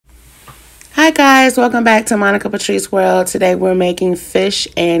Hi guys, welcome back to Monica Patrice World. Today we're making fish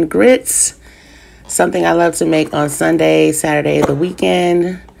and grits, something I love to make on Sunday, Saturday, the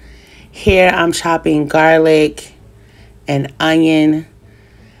weekend. Here I'm chopping garlic and onion.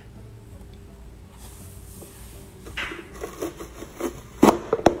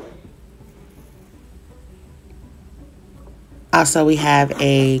 Also, we have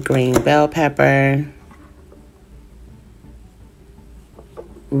a green bell pepper,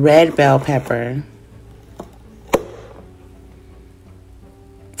 red bell pepper,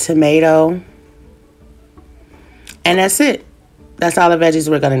 tomato, and that's it. That's all the veggies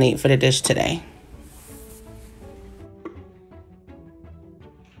we're going to need for the dish today.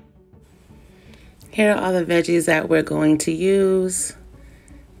 Here are all the veggies that we're going to use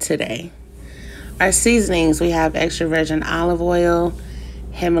today. Our seasonings, we have extra virgin olive oil,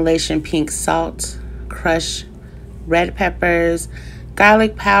 Himalayan pink salt, crushed red peppers,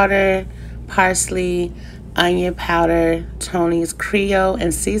 garlic powder, parsley, onion powder, Tony's Creole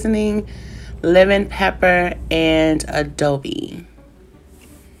and seasoning, lemon pepper, and adobe.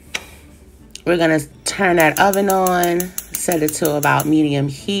 We're going to turn that oven on, set it to about medium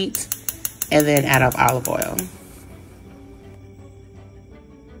heat, and then add up olive oil.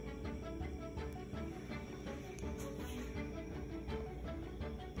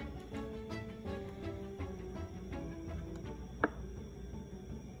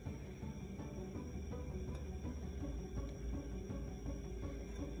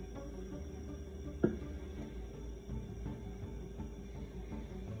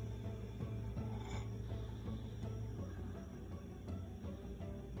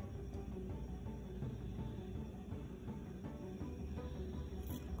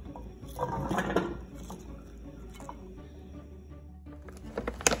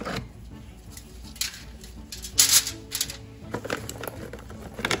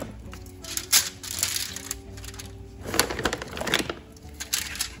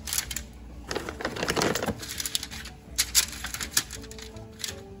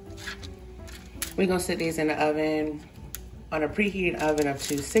 We're gonna sit these in the oven on a preheated oven of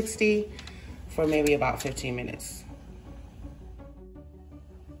 260 for maybe about 15 minutes.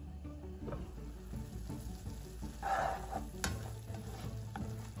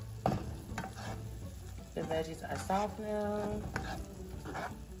 The veggies are soft now.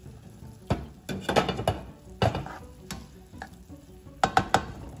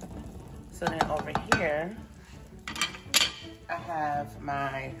 So then over here, I have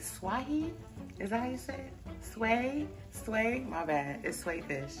my swahi. Is that how you say it? Sway, my bad. It's sway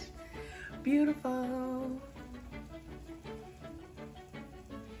fish. Beautiful.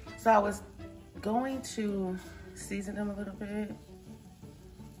 So I was going to season them a little bit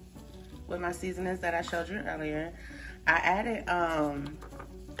with my seasonings that I showed you earlier. I added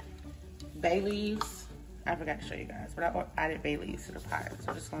bay leaves. I forgot to show you guys, but I added bay leaves to the pot. So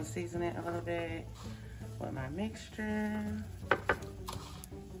I'm just gonna season it a little bit with my mixture.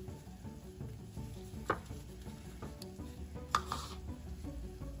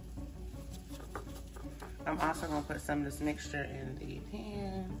 I'm also gonna put some of this mixture in the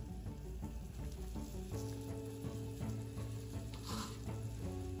pan.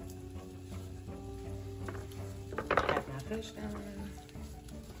 Have my fish down.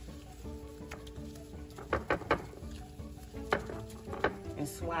 And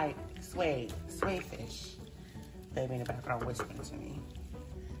sway fish. Baby in the background whispering to me.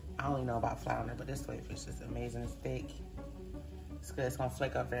 I only know about flounder, but this sway fish is amazing. It's thick. It's good. It's gonna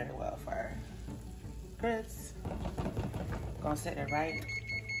flake up very well for our grits. Gonna set that right.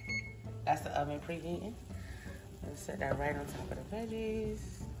 That's the oven preheating. Gonna set that right on top of the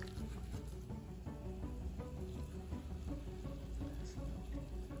veggies.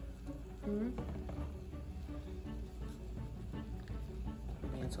 Being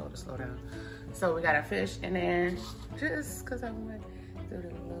told to slow down. So we got our fish in there, just because I want to do a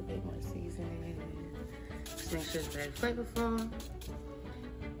little bit more seasoning. Just make sure it's very flavorful.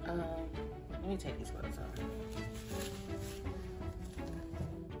 Let me take these clothes off.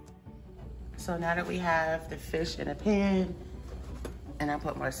 So now that we have the fish in a pan and I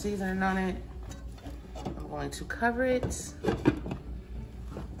put more seasoning on it, I'm going to cover it,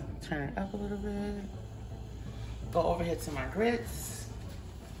 turn it up a little bit, go over here to my grits.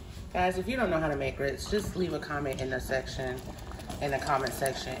 Guys, if you don't know how to make grits, just leave a comment in the comment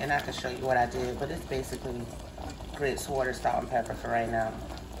section, and I can show you what I did. But it's basically grits, water, salt, and pepper for right now.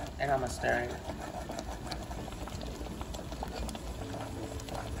 And I'm gonna stir it.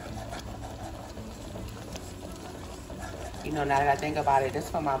 You know, now that I think about it,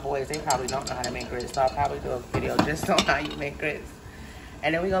 this for my boys. They probably don't know how to make grits, so I'll probably do a video just on how you make grits.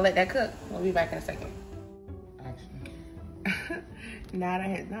 And then we're gonna let that cook. We'll be back in a second. Action. Now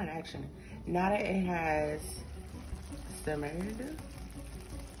that it has simmered,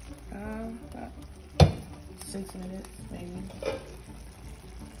 about 6 minutes, maybe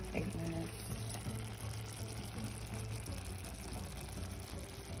 8 minutes.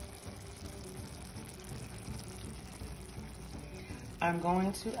 I'm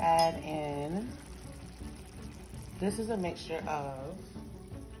going to add in, this is a mixture of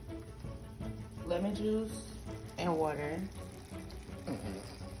lemon juice and water.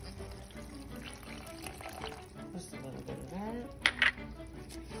 Just a little bit of that.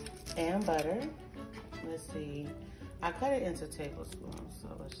 And butter. Let's see. I cut it into tablespoons, so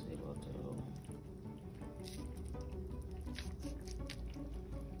let's see, we'll do.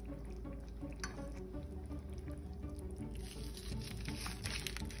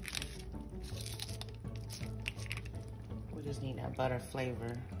 We just need that butter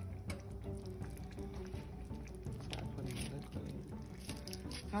flavor.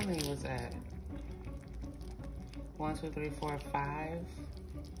 How many was that? 1, 2, 3, 4, 5.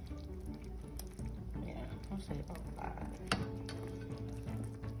 Yeah, I'll say about 5.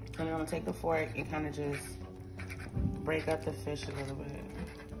 And I'm gonna take the fork and kind of just break up the fish a little bit.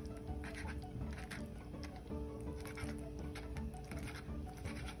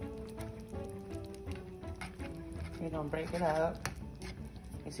 We're gonna break it up.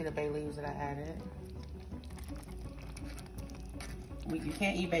 You see the bay leaves that I added? You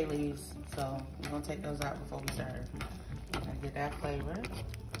can't eat bay leaves, so we're gonna take those out before we serve. We're gonna get that flavor.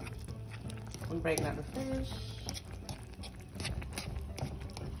 We're breaking up the fish.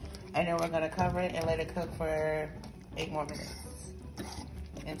 And then we're gonna cover it and let it cook for 8 more minutes.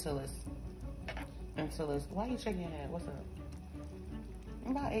 Until it's, why are you shaking your head? What's up?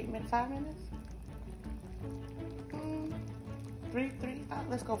 About 8 minutes, 5 minutes? 3,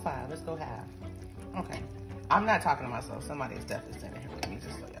 let's go 5, let's go half. Okay, I'm not talking to myself. Somebody is definitely standing here with me,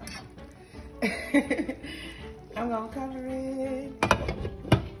 just so y'all know. I'm gonna cover it.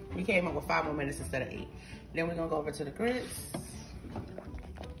 We came up with 5 more minutes instead of 8. Then we're gonna go over to the grits.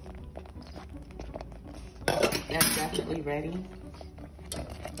 That's definitely ready.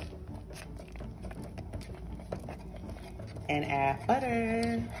 And add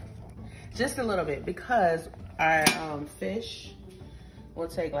butter. Just a little bit, because our fish will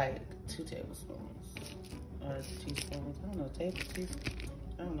take like 2 tablespoons. Or teaspoons, I don't know, tablespoons,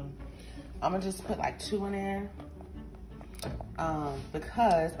 I don't know. I'm gonna just put like 2 in there.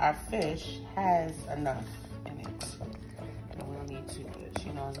 Because our fish has enough in it. And we don't need too much,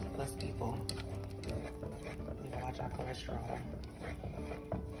 you know, plus people. We gotta watch our cholesterol.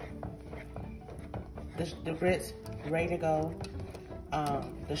 The grits ready to go.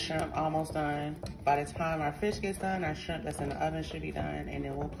 The shrimp almost done. By the time our fish gets done, our shrimp that's in the oven should be done, and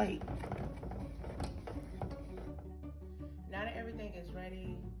then we'll plate. Now that everything is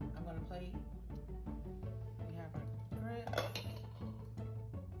ready, I'm gonna plate. We have our grits,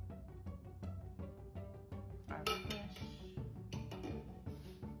 our fish.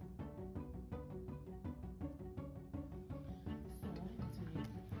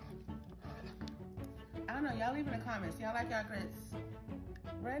 I don't know, y'all leave in the comments. Y'all like y'all grits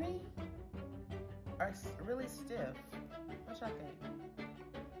ready or really stiff? What y'all think?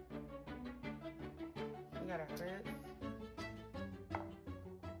 We got our grits.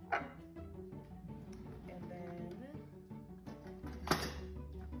 And then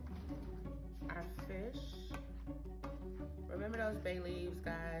our fish. Remember those bay leaves,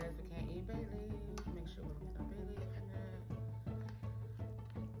 guys. We can't eat bay leaves. Make sure we get some bay leaves in there.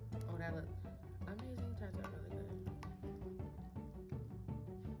 Oh, that looks amazing. Turns out really good.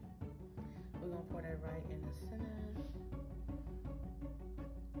 We're gonna pour that right in the center.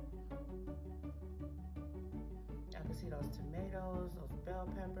 Y'all can see those tomatoes, those bell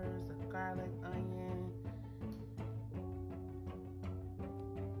peppers, the garlic, onion.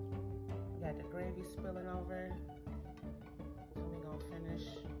 We got the gravy spilling over. So we're gonna finish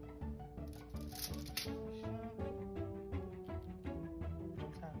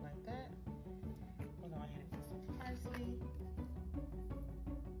on top like that. We're gonna hit it with some parsley.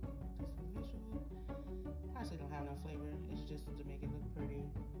 Just the usual. Parsley don't have no flavor. It's just to make it look pretty.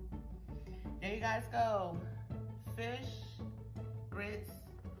 There you guys go. Fish, grits,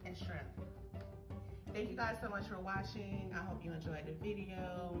 and shrimp. Thank you guys so much for watching. I hope you enjoyed the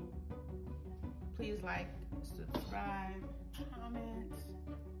video. Please like, subscribe, comment,